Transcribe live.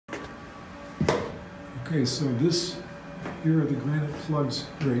Okay, so here are the granite plugs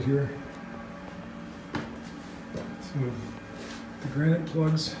right here. So the granite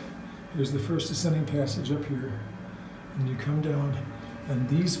plugs, here's the first ascending passage up here, and you come down, and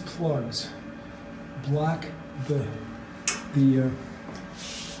these plugs block the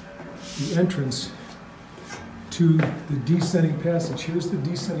entrance to the descending passage. Here's the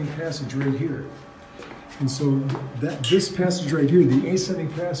descending passage right here. And so this passage right here, the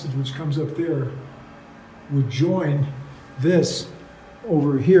ascending passage which comes up there, would join this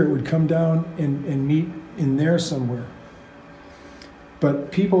over here. It would come down and meet in there somewhere.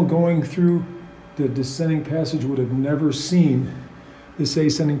 But people going through the descending passage would have never seen this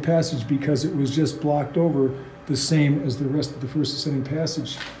ascending passage because it was just blocked over the same as the rest of the first ascending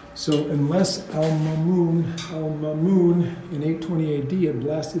passage. So unless Al-Mamun in 820 AD had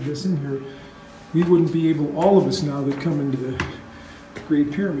blasted this in here, we wouldn't be able, all of us now that come into the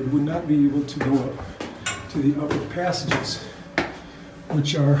Great Pyramid, would not be able to go up to the upper passages,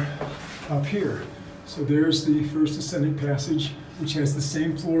 which are up here. So there's the first ascending passage, which has the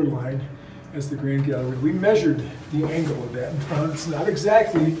same floor line as the Grand Gallery. We measured the angle of that and found it's not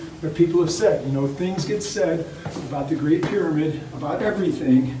exactly what people have said. You know, things get said about the Great Pyramid, about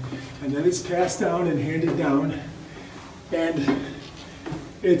everything, and then it's passed down and handed down. And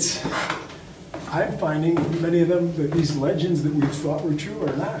it's, I'm finding many of them, that these legends that we thought were true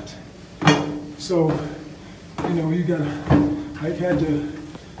are not. So, you know, I've had to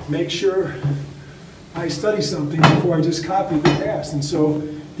make sure I study something before I just copy the past. And so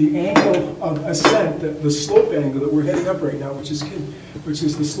the angle of ascent, the slope angle that we're heading up right now, which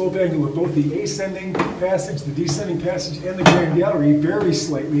is the slope angle of both the ascending passage, the descending passage, and the Grand Gallery, varies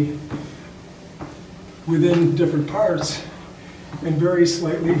slightly within different parts, and varies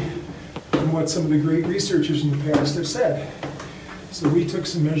slightly from what some of the great researchers in the past have said. So we took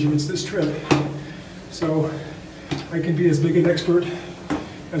some measurements this trip, so I can be as big an expert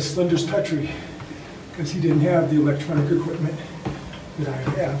as Flinders Petrie, because he didn't have the electronic equipment that I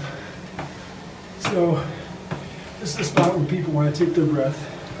have. So this is the spot where people want to take their breath.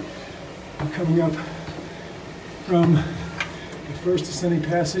 I'm coming up from the first ascending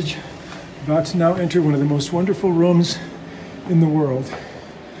passage, about to now enter one of the most wonderful rooms in the world,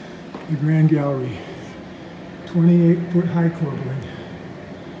 the Grand Gallery, 28-foot high corbelling.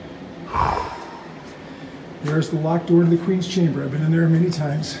 There's the locked door to the Queen's Chamber. I've been in there many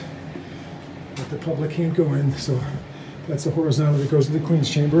times, but the public can't go in, so that's the horizontal that goes to the Queen's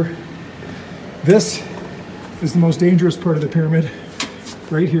Chamber. This is the most dangerous part of the pyramid.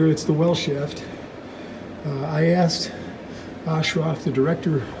 Right here, it's the well shaft. I asked Ashraf, the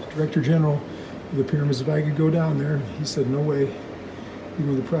Director General of the pyramids, if I could go down there. He said, no way.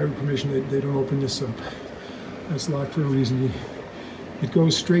 Even with the private permission, they don't open this up. That's locked for a reason. It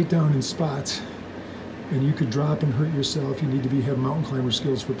goes straight down in spots, and you could drop and hurt yourself. You need to have mountain climber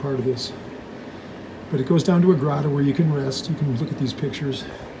skills for part of this. But it goes down to a grotto where you can rest. You can look at these pictures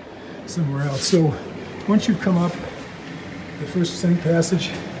somewhere else. So once you've come up the first ascending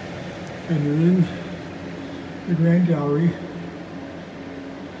passage and you're in the Grand Gallery,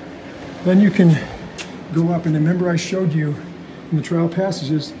 then you can go up. And remember, I showed you in the trial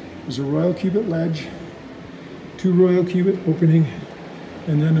passages, there's a royal cubit ledge, 2 royal cubit opening,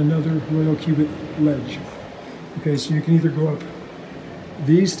 and then another royal cubit ledge. Okay, so you can either go up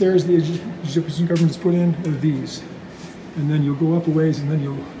these stairs the Egyptian government has put in, or these. And then you'll go up a ways, and then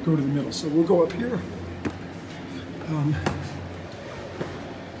you'll go to the middle. So we'll go up here.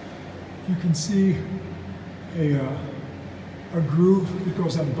 You can see a groove that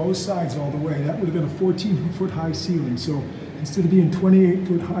goes on both sides all the way. That would have been a 14-foot high ceiling. So instead of being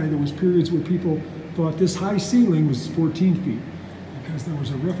 28-foot high, there was periods where people thought this high ceiling was 14 feet because there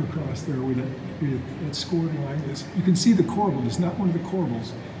was a riff across there where that scored line is. You can see the corbel. It's not one of the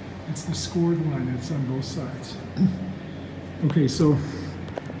corbels. It's the scored line that's on both sides. Okay, so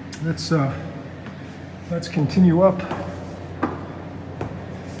let's continue up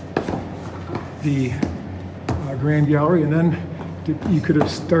the Grand Gallery, and then you could have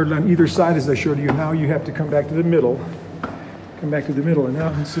started on either side as I showed you. Now you have to come back to the middle. Come back to the middle, and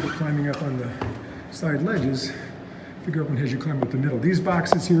now instead of climbing up on the side ledges, the government has you climb up the middle. These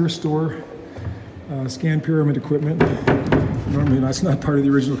boxes here store scan pyramid equipment. Normally that's not part of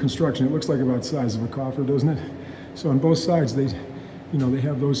the original construction. It looks like about the size of a coffer, doesn't it? So on both sides, they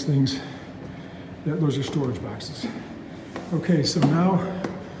have those things. Those are storage boxes. Okay, so now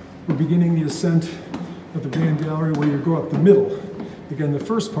we're beginning the ascent of the Grand Gallery, where you go up the middle. Again, the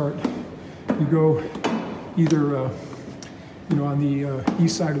first part, you go either on the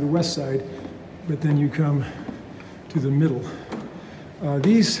east side or the west side, but then you come to the middle.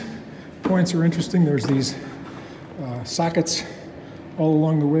 These points are interesting. There's these sockets all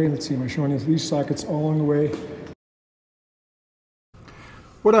along the way. Let's see, am I showing you these sockets all along the way?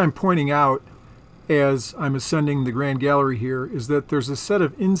 What I'm pointing out as I'm ascending the Grand Gallery here is that there's a set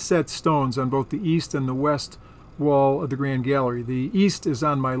of inset stones on both the east and the west wall of the Grand Gallery. The east is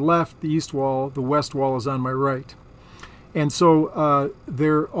on my left, the east wall, the west wall is on my right. And so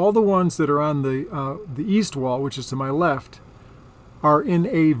they're all the ones that are on the east wall, which is to my left, are in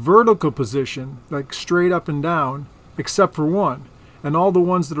a vertical position, like straight up and down, except for one. And all the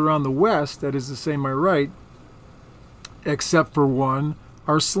ones that are on the west, that is to say my right, except for one,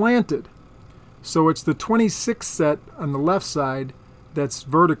 are slanted. So it's the 26th set on the left side that's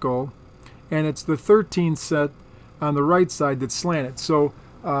vertical, and it's the 13th set on the right side that's slanted. So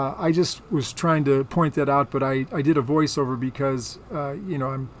I just was trying to point that out, but I did a voiceover because you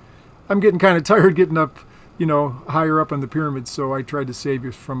know, I'm getting kind of tired getting up, you know, higher up on the pyramid, so I tried to save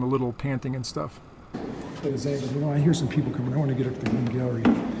you from a little panting and stuff. You know, I hear some people coming. I want to get up to the Grand Gallery.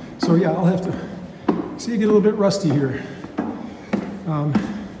 So yeah, I'll have to see. I get a little bit rusty here.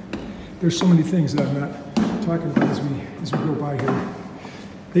 There's so many things that I'm not talking about as we go by here.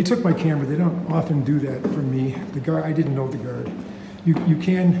 They took my camera. They don't often do that for me. The guard, I didn't know the guard. You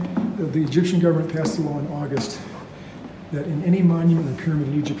can, the Egyptian government passed a law in August that in any monument or pyramid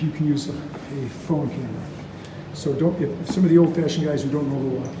in Egypt, you can use a phone camera. So don't, if some of the old-fashioned guys who don't know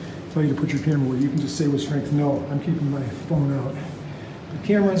the law tell you to put your camera away, you can just say with strength, no, I'm keeping my phone out. But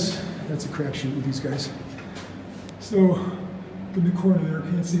cameras, that's a crapshoot with these guys. So, in the corner there,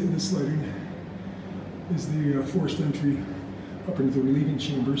 can't see it in this lighting, is the forced entry up into the relieving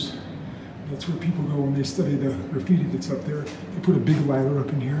chambers. That's where people go when they study the graffiti that's up there. They put a big ladder up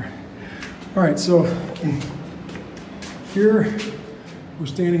in here. All right, so here we're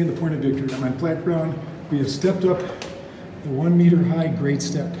standing in the Point of Victory. I'm on flat ground. We have stepped up the 1 meter high great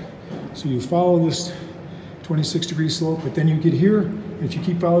step. So you follow this 26-degree slope, but then you get here, and if you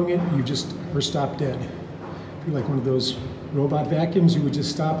keep following it, you just are stopped dead. If you're like one of those robot vacuums, you would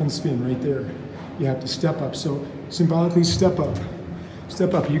just stop and spin right there. You have to step up. So symbolically step up.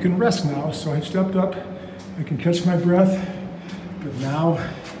 Step up. You can rest now. So I've stepped up. I can catch my breath. But now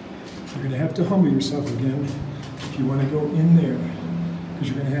you're going to have to humble yourself again if you want to go in there, because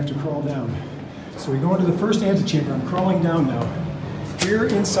you're going to have to crawl down. So we go into the first antechamber. I'm crawling down now. Here,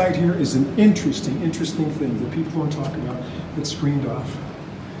 inside here, is an interesting thing that people don't talk about that's screened off.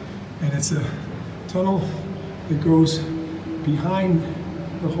 And it's a tunnel that goes behind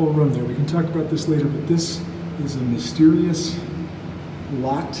the whole room there. We can talk about this later, but this is a mysterious,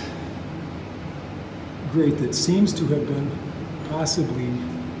 locked grate that seems to have been possibly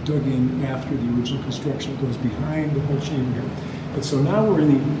dug in after the original construction. It goes behind the whole chamber here. But so now we're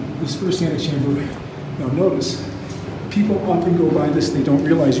in this first antechamber. Now notice, people often go by this, they don't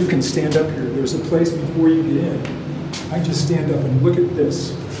realize you can stand up here. There's a place before you get in. I just stand up and look at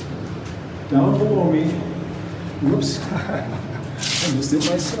this. Down below me, whoops, I missed it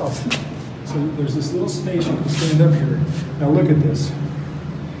myself. So there's this little space, you can stand up here. Now look at this.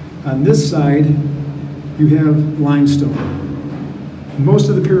 On this side, you have limestone. Most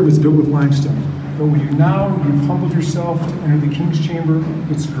of the pyramid's built with limestone. But when you've humbled yourself to enter the king's chamber,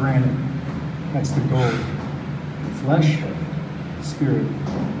 it's granite. That's the gold. Flesh, spirit.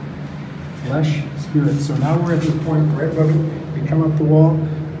 Flesh, spirit. So now we're at this point right above it. We come up the wall,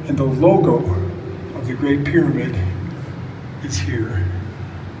 and the logo of the Great Pyramid is here.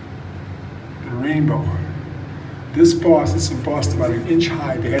 The rainbow. This is embossed about 1 inch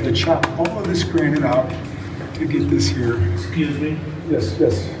high. They had to chop all of this granite out to get this here. Excuse me? Yes,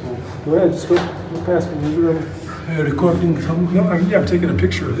 yes. Go ahead, just go past me. Recording something? No, I'm taking a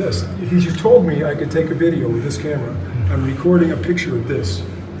picture of this. You told me I could take a video with this camera. I'm recording a picture of this.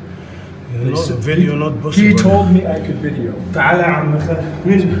 Video not possible. He told me I could video.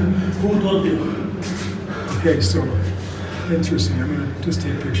 Who told you? Okay, so interesting. I'm going to just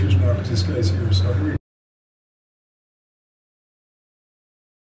take pictures now because this guy's here. So here we go.